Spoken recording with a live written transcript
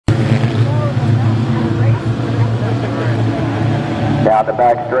Down the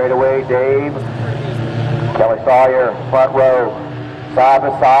back straightaway, Dave. Kelly Sawyer, front row, side to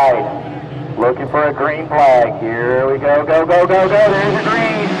side. Looking for a green flag. Here we go, go, go, go, go. There's a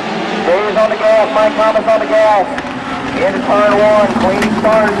green. Dave's on the gas, Mike Thomas on the gas. Into turn one, clean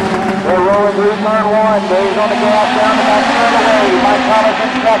start. They're rolling through turn one. Dave's on the gas, down the back straightaway. Mike Thomas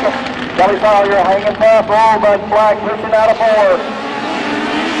in second. Kelly Sawyer hanging tough. Oh, but flag pushing out of four.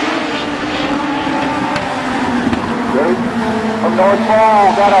 Dave from North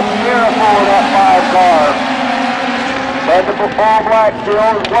Pole got a miracle of that 5 car. But the Paul Black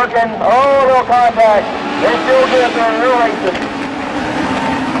still working. Oh, little contact. They're still good. They're racing.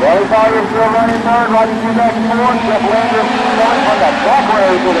 Kelly Sawyer still running third. Roger Cusack in fourth. Jeff Lander going from the back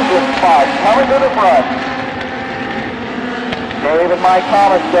row to the fifth spot. Coming to the front. Dave and Mike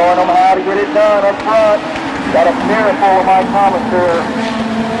Thomas showing them how to get it done up front. Got a miracle of Mike Thomas here.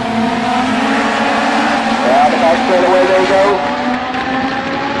 Down the back straightaway they go.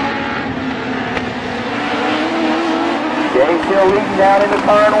 Dave still leading down into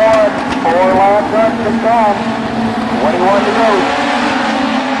turn one. 4 laps up to come. 21 to go.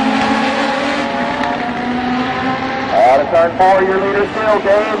 Out of turn 4, your leader still,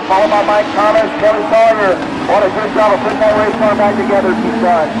 Dave, followed by Mike Thomas, Kelly Sawyer. What a good job of putting that race car back together, he's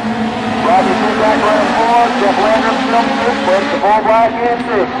done. Roger Cusack running 4, Jeff Landrum still 6, puts the Bull Black in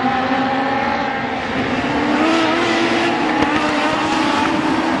 6.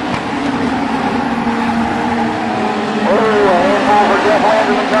 Oh, a handful for Jeff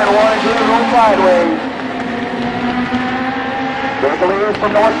Landrum in turn 1 and 2 to go sideways. Big lead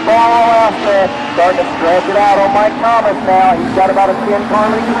from North Ball, Alaska. Starting to stretch it out on Mike Thomas now. He's got about a 10-car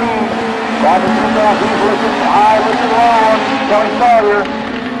lead. Roger Cusack, he's looking high, looking low on Kelly Sawyer.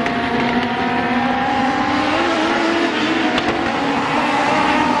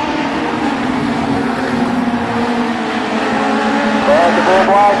 And the Bull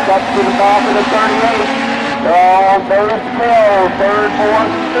Blacks up to the top of the 38. Oh, there's still 3rd, 4th,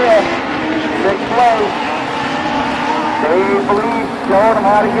 5th, 6th place. Dave Believe showing them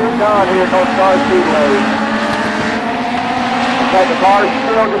how to get it done here at North Star Speedway. In fact, the car's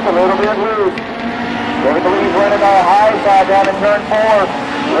still just a little bit loose. Dave Believe running on the high side down in turn 4. A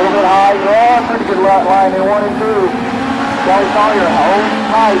little bit high. Yeah, pretty good line in 1 and 2. Kelly Sawyer holding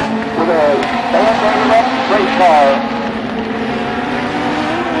tight with a band-aided up race car.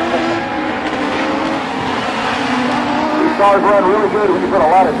 These cars run really good when you put a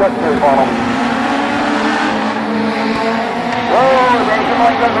lot of duct tape on them. Whoa, Jason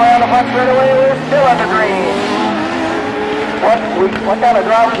White goes around the front straightaway. We're still under green. What kind of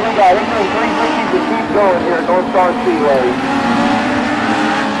drivers we got? It's been 360s to keep going here at North Star Speedway.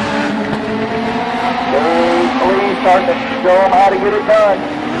 Dave Believe starting to show them how to get it done.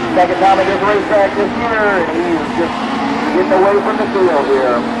 Second time at this racetrack this year, and he's just getting away from the field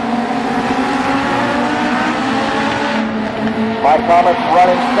here. Mike Thomas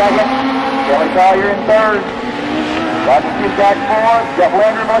running second. Kelly Sawyer in third. Roger Cusack 4th. Jeff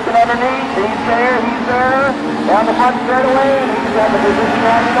Landrum looking underneath. He's there. Down the front straightaway. He's got the position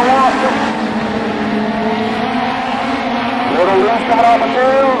down in the water. Little loose coming off the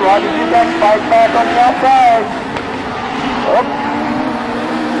 2. Roger Cusack fights back on the outside. Up.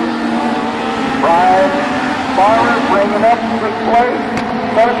 Brian Farmer bringing up 6th place.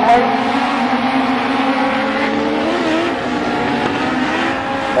 3rd place.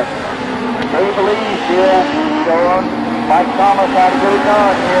 Dave Believe still showing Mike Thomas how to get it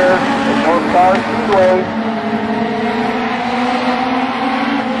done here at North Star Speedway.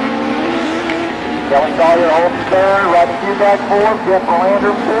 Kelly Sawyer holding 3rd, Roger Cusack 4th, Jeff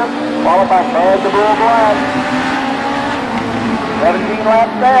Landrum 5th, followed by Mad the Bull Black. 17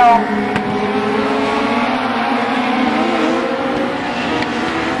 laps down.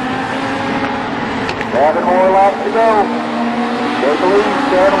 Seven more laps to go. Dave Believe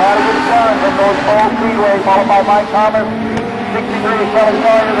showing how to get it done from North Pole Speedway, followed by Mike Thomas, 63, Kelly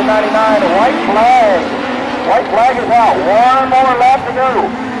Sawyer to 99. White flag. White flag is out. 1 more lap to go.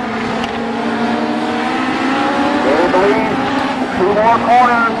 Dave Believe, 2 more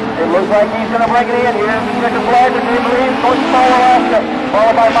corners. It looks like he's going to break it in here. The second flag is Dave Believe, North Pole, Alaska,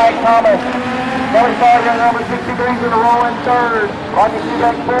 followed by Mike Thomas. Kelly Sawyer, number 63, to the roll in 3rd. Roger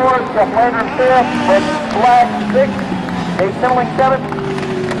Cusack 4th, Jeff Landrum 5th, Red Flag 6th. Dave Simling 7th,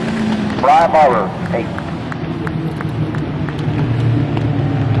 Brian Barber 8th.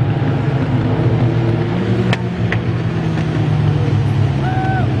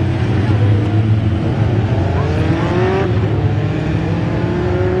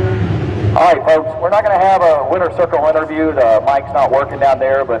 All right, folks, we're not going to have a winner circle interview. Mike's not working down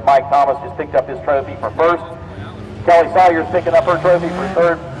there, but Mike Thomas just picked up his trophy for 1st. Kelly Sawyer's picking up her trophy for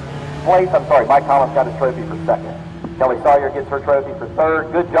third place. I'm sorry, Mike Collins got his trophy for second. Kelly Sawyer gets her trophy for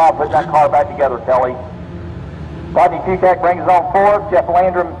third. Good job putting that car back together, Kelly. Rodney Kukak brings it on fourth. Jeff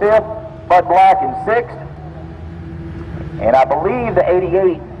Landrum fifth. Bud Black in sixth. And I believe the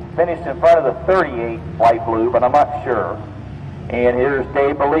 88 finished in front of the 38 light blue, but I'm not sure. And here's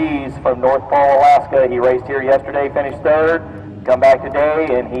Dave Belize from North Pole, Alaska. He raced here yesterday, finished third. Come back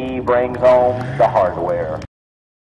today, and he brings home the hardware.